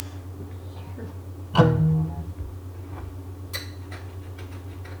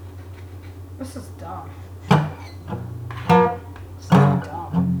This is dumb. This is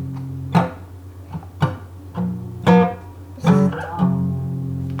dumb. This is dumb.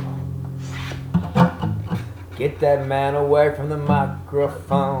 Get that man away from the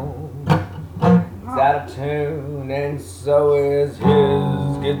microphone. He's out of tune and so is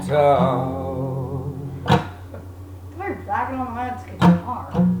his guitar. They're backing on the man's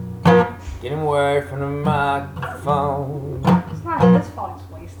guitar. Get him away from the microphone. It's not his fault he's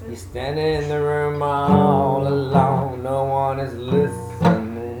wasted. You're standing in the room all alone. No one is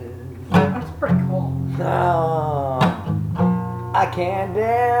listening. That's pretty cool. No, I can't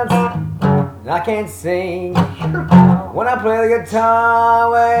dance. I can't sing. You're dumb. When I play the guitar,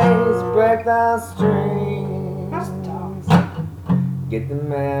 always break the strings. That's dumb. Get the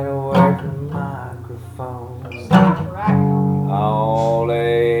man away from the microphone. Stop bragging. All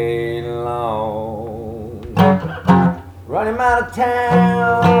day long. Run him out of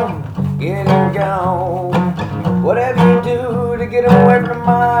town, get him gone. Whatever you do to get him away from the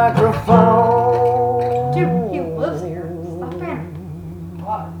microphone. Dude, he lives here. Stop being.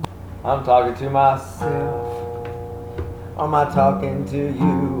 What? I'm talking to myself. Or am I talking to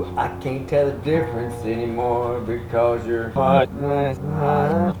you? I can't tell the difference anymore because you're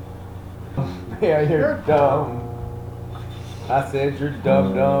yeah, you're dumb. I said you're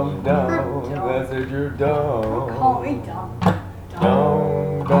dumb, dumb, dumb. You're dumb. I said you're Don't dumb. call me dumb.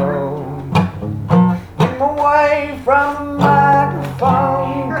 Dumb, dumb. Get him away from the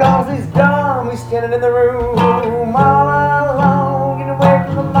microphone, cause he's dumb. He's standing in the room all alone. Get away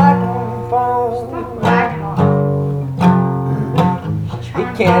from the microphone. Stop bragging on him. He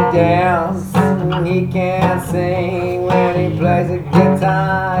can't dance, he can't sing. When he plays the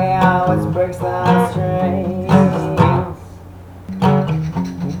guitar, he always breaks the strings.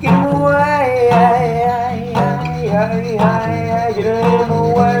 Get him away, get him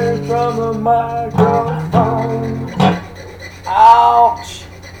away from the microphone. Ouch!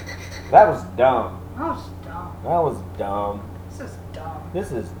 That was dumb. That was dumb. That was dumb. This is dumb.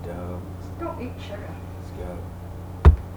 This is dumb. Don't eat sugar. Let's go.